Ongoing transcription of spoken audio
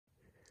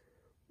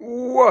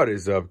What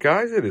is up,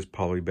 guys? It is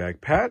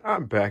Polybag Pat.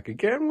 I'm back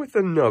again with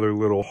another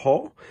little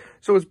haul.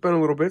 So it's been a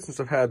little bit since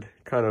I've had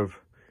kind of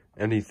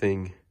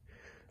anything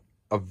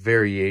of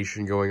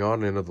variation going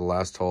on. I know the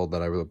last haul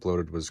that I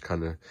uploaded was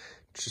kind of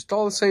just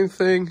all the same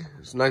thing.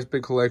 It's a nice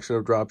big collection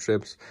of drop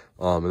ships.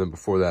 And then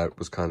before that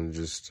was kind of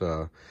just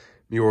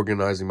me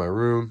organizing my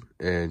room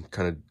and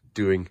kind of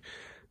doing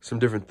some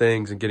different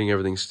things and getting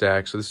everything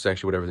stacked. So this is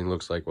actually what everything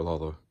looks like with all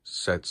the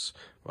sets,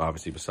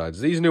 obviously besides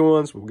these new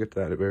ones. We'll get to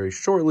that very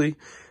shortly.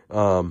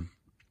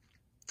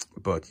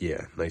 But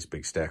yeah, nice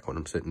big stack when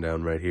I'm sitting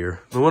down right here.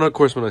 The one, of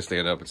course, when I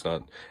stand up, it's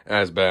not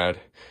as bad.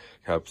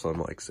 Caps,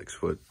 I'm like 6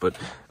 foot. But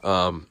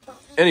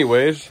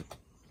anyways,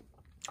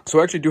 so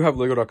I actually do have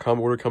Lego.com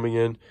order coming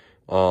in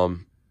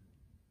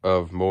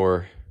of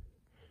more,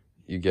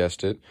 you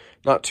guessed it,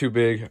 not too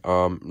big.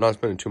 Not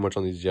spending too much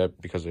on these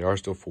yet because they are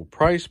still full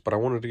price, but I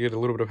wanted to get a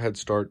little bit of head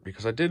start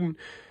because I didn't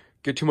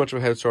get too much of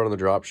a head start on the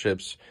drop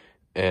ships.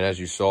 And as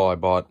you saw, I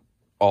bought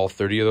all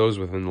 30 of those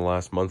within the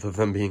last month of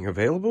them being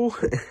available.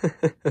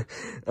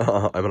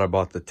 I mean, I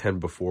bought the 10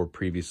 before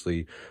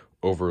previously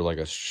over like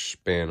a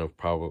span of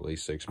probably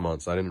 6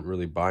 months. I didn't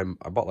really buy,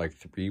 I bought like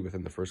 3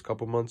 within the first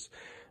couple months.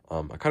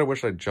 I kind of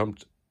wish I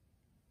jumped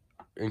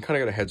and kind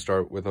of got a head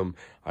start with them.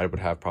 I would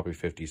have probably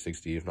 50,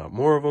 60, if not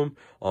more of them.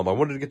 I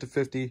wanted to get to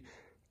 50.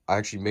 I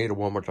actually made a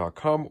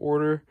Walmart.com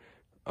order,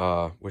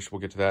 which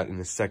we'll get to that in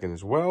a second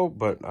as well.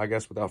 But I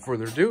guess without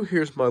further ado,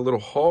 here's my little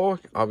haul.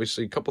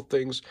 Obviously, a couple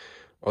things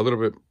are a little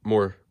bit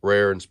more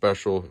rare and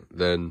special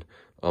than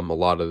a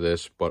lot of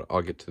this, but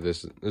I'll get to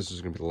this. This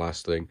is going to be the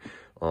last thing,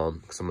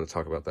 because I'm going to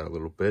talk about that a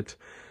little bit.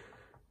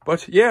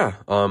 But yeah,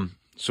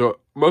 so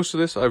most of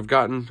this I've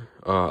gotten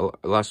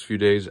last few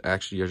days.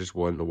 Actually, I just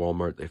went to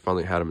Walmart. They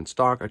finally had them in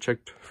stock. I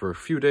checked for a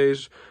few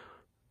days,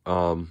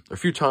 a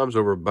few times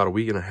over about a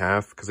week and a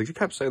half, because they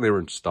kept saying they were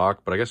in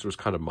stock, but I guess it was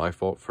kind of my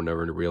fault for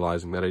never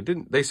realizing that I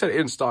didn't. They said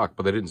in stock,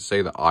 but they didn't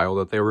say the aisle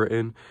that they were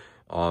in.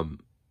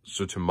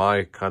 So to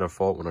my kind of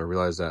fault, when I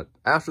realized that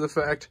after the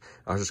fact,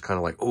 I was just kind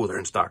of like, oh, they're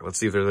in stock. Let's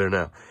see if they're there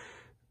now.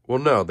 Well,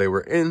 no, they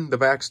were in the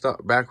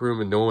back room,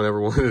 and no one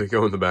ever wanted to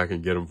go in the back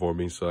and get them for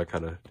me, so that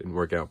kind of didn't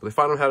work out. But they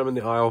finally had them in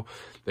the aisle.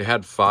 They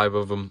had 5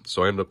 of them,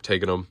 so I ended up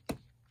taking them.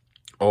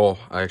 Oh,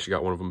 I actually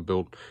got one of them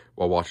built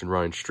while watching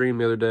Ryan's stream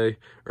the other day,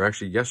 or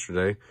actually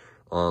yesterday.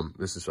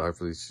 This is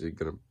obviously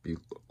going to be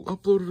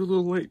uploaded a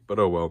little late, but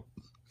oh well.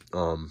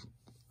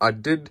 I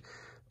did...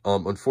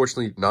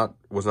 unfortunately,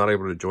 was not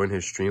able to join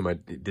his stream.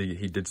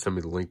 He did send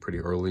me the link pretty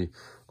early.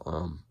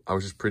 I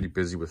was just pretty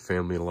busy with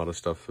family and a lot of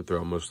stuff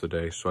throughout most of the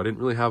day, so I didn't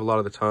really have a lot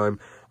of the time.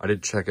 I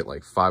did check at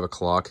like 5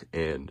 o'clock,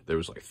 and there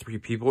was like 3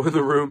 people in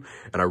the room,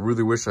 and I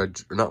really wish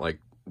not like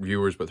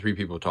viewers, but 3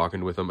 people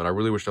talking with them, and I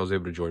really wish I was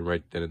able to join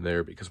right then and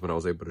there, because when I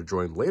was able to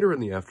join later in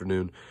the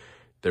afternoon,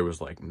 there was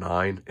like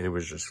 9, and it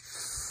was just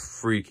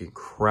freaking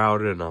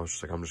crowded, and I was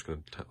just like, I'm just gonna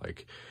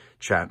like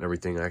chat and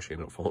everything. I actually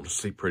ended up falling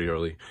asleep pretty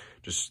early,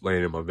 just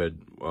laying in my bed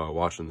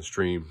watching the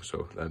stream,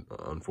 so that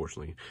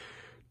unfortunately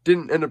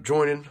didn't end up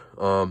joining.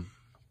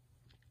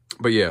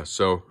 But yeah,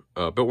 so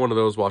built one of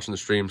those watching the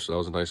stream, so that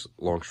was a nice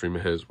long stream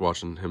of his,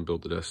 watching him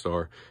build the Death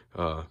Star.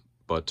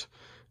 But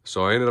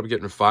so I ended up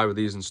getting 5 of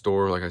these in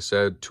store, like I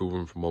said, 2 of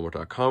them from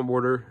Walmart.com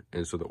order.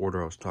 And so the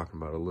order I was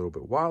talking about a little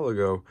bit while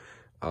ago,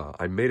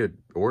 I made an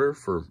order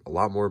for a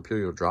lot more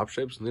Imperial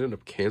dropships, and they ended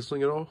up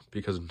canceling it all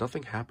because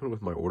nothing happened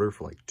with my order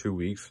for like 2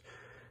 weeks.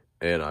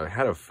 And I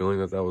had a feeling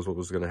that that was what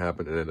was going to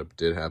happen, and it ended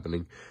up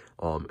happening.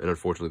 And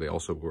unfortunately, they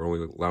also were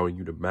only allowing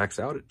you to max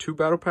out at 2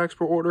 battle packs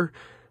per order.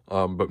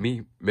 But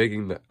me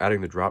adding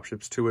the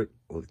dropships to it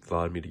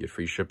allowed me to get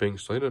free shipping.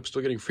 So I ended up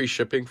still getting free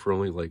shipping for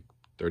only like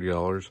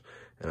 $30.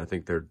 And I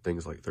think their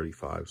thing's like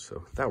 35,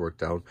 so that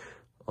worked out.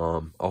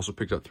 Also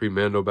picked up 3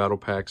 Mando battle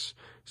packs.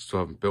 Still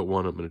haven't built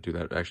one. I'm going to do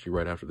that actually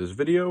right after this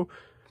video.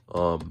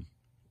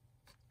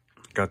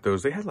 Got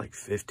those. They had like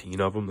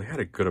 15 of them. They had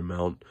a good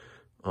amount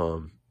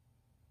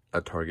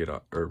at Target,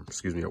 or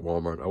excuse me, at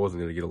Walmart. I wasn't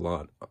going to get a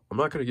lot. I'm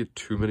not going to get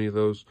too many of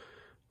those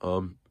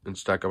and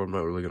stack up. I'm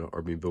not really going to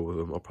RB build with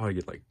them. I'll probably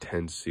get like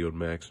 10 sealed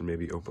max and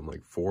maybe open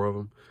like 4 of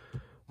them.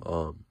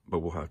 But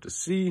we'll have to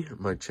see. It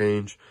might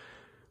change.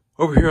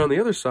 Over here on the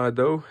other side,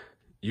 though,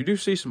 you do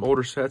see some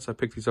older sets. I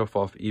picked these up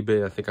off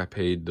eBay. I think I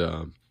paid,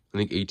 I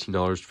think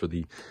 $18 for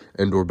the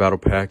Endor Battle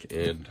Pack,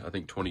 and I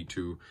think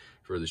 $22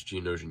 for this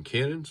Geonosian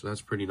Cannon. So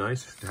that's pretty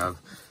nice to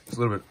have a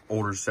little bit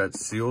older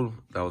sets sealed.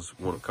 That was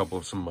a couple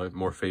of some of my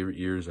more favorite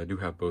years. I do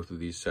have both of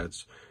these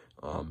sets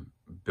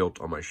built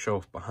on my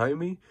shelf behind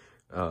me.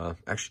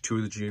 Actually, 2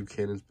 of the Geo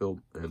Cannons built,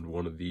 and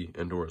 1 of the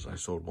Endors. I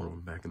sold 1 of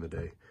them back in the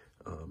day.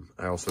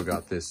 I also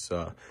got this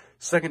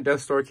second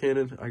Death Star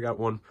cannon. I got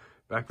one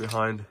back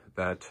behind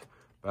that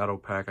battle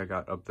pack I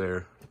got up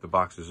there. The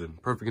box is in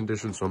perfect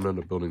condition, so I'm going to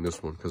end up building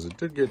this one because it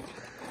did get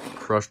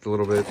crushed a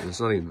little bit. And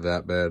it's not even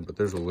that bad, but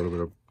there's a little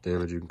bit of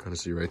damage you can kind of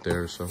see right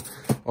there. So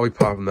I'll be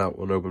popping that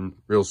one open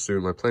real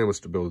soon. My plan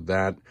was to build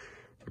that,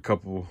 a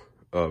couple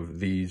of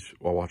these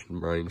while watching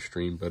Ryan's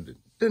stream, but it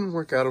didn't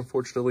work out,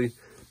 unfortunately.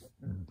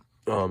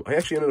 I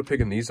actually ended up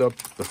picking these up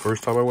the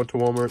first time I went to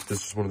Walmart.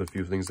 This is one of the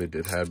few things they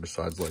did have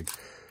besides like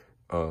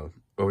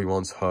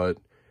Obi-Wan's hut,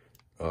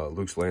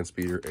 Luke's land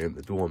speeder, and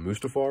the dual on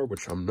Mustafar,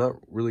 which I'm not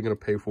really going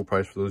to pay full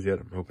price for those yet.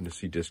 I'm hoping to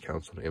see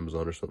discounts on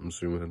Amazon or something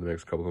soon within the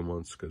next couple of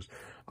months, because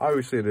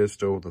obviously it is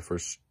still the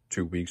first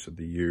 2 weeks of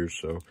the year,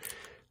 so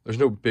there's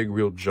no big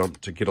real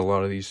jump to get a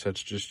lot of these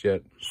sets just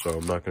yet, so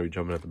I'm not going to be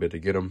jumping at the bit to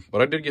get them.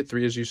 But I did get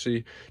 3, as you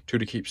see, 2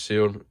 to keep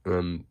sealed,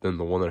 and then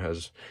the one that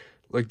has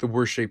like the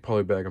worst shaped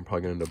poly bag I'm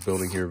probably going to end up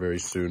building here very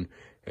soon,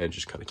 and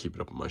just kind of keep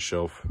it up on my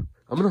shelf.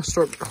 I'm going to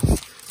start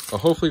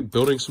hopefully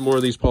building some more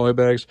of these poly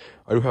bags.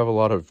 I do have a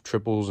lot of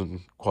triples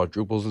and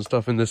quadruples and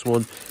stuff in this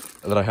one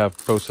that I have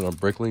posted on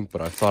BrickLink,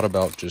 but I thought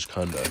about just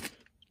kind of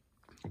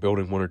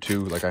building 1 or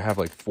 2. Like, I have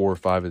like 4 or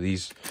 5 of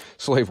these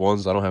slave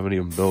ones. I don't have any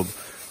of them built.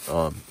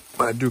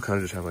 But I do kind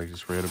of just have like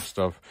this random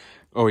stuff.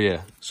 Oh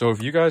yeah, so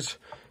if you guys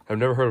have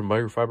never heard of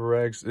microfiber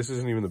rags, this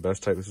isn't even the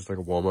best type. This is like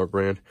a Walmart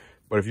brand.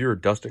 But if you're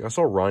dusting, I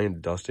saw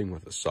Ryan dusting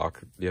with a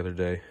sock the other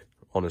day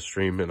on a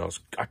stream, and I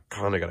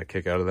kind of got a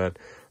kick out of that.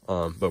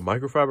 But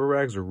microfiber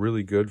rags are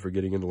really good for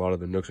getting into a lot of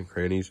the nooks and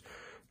crannies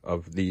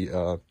of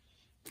the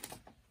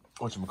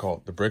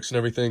whatchamacallit, the bricks and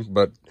everything.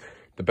 But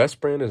the best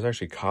brand is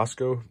actually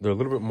Costco. They're a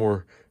little bit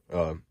more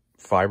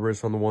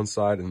fibrous on the one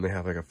side, and they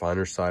have like a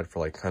finer side for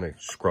like kind of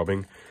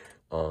scrubbing.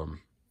 And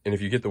if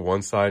you get the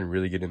one side and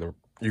really get in there,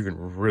 you can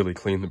really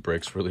clean the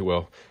bricks really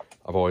well.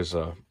 I've always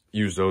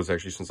used those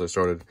actually since I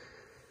started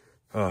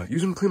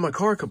using them to clean my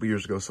car a couple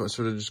years ago. So I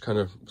sort of just kind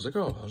of was like,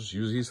 oh, I'll just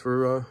use these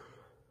for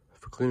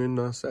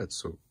cleaning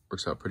sets. So it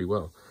works out pretty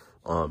well.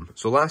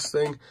 So last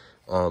thing,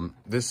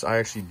 this I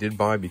actually did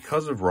buy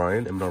because of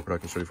Ryan, M&R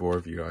Productions 34,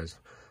 if you guys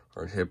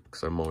aren't hip,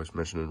 because I'm always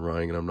mentioning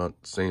Ryan, and I'm not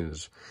saying it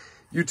as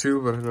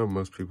YouTube, but I know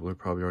most people are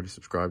probably already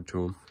subscribed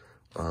to him.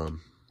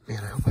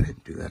 Man, I hope I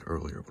didn't do that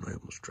earlier when I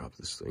almost dropped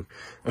this thing.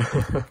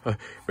 But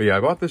yeah, I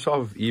bought this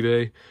off of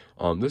eBay.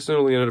 This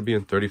only ended up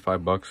being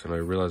 35 bucks, and I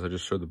realized I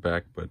just showed the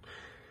back, but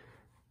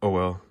oh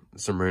well,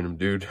 some random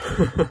dude.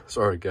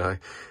 Sorry, guy.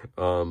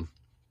 So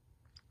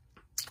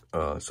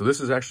this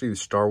is actually the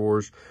Star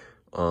Wars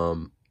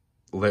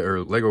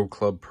Lego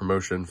Club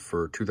promotion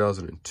for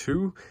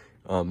 2002.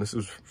 This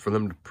is for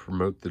them to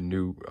promote the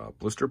new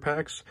blister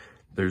packs.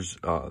 There's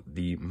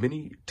the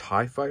mini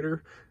TIE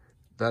Fighter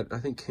that I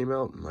think came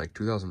out in like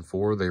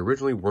 2004. They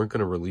originally weren't going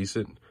to release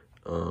it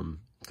to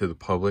the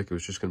public. It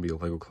was just going to be a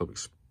Lego Club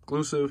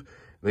exclusive.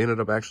 They ended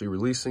up actually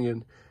releasing it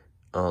in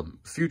the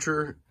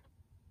future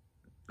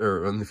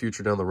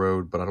down the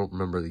road, but I don't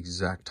remember the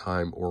exact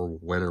time or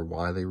when or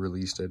why they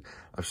released it.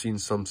 I've seen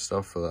some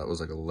stuff for that was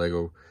like a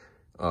Lego,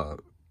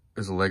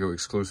 is a Lego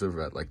exclusive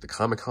at like the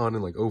Comic-Con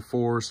in like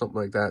 04 or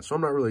something like that. So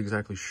I'm not really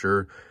exactly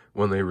sure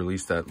when they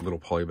released that little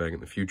poly bag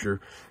in the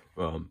future.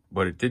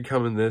 But it did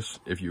come in this.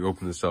 If you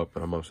open this up,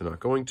 but I'm obviously not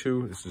going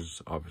to. This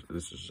is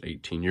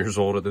 18 years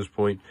old at this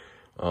point,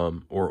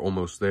 or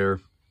almost there.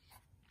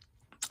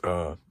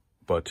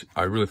 But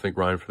I really thank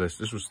Ryan for this.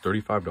 This was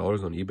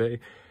 $35 on eBay.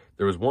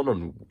 There was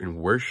one in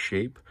worse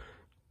shape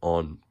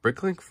on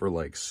BrickLink for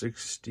like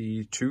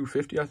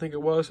 $62.50, I think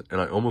it was.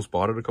 And I almost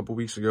bought it a couple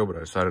weeks ago, but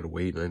I decided to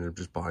wait, and I ended up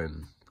just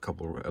buying a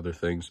couple of other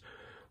things.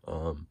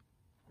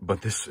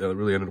 But this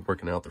really ended up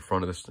working out. The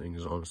front of this thing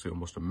is honestly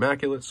almost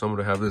immaculate. So I'm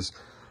going to have this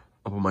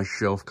up on my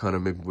shelf, kind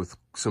of maybe with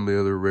some of the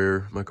other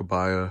rare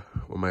Microbia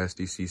or my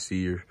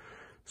SDCC or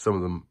some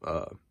of the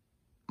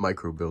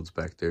micro builds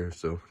back there.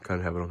 So kind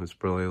of have it on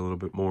display a little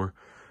bit more.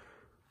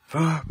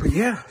 But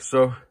yeah,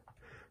 so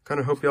kind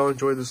of hope y'all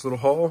enjoyed this little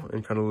haul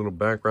and kind of a little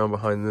background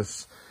behind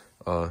this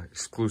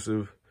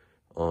exclusive.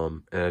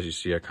 And as you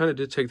see, I kind of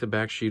did take the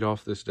back sheet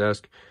off this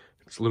desk.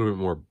 It's a little bit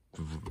more,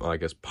 I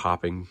guess,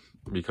 popping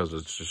because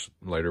it's just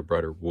lighter,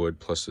 brighter wood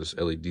plus this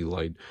LED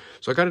light.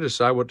 So I got to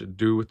decide what to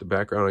do with the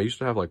background. I used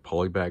to have like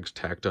poly bags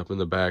tacked up in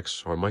the back,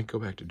 so I might go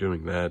back to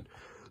doing that.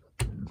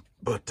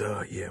 But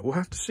yeah, we'll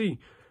have to see.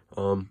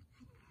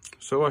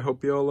 So I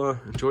hope y'all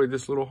enjoyed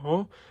this little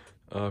haul.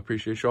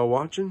 Appreciate y'all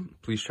watching.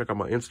 Please check out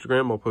my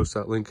Instagram. I'll post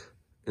that link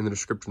in the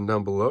description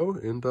down below,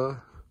 and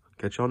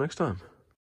catch y'all next time.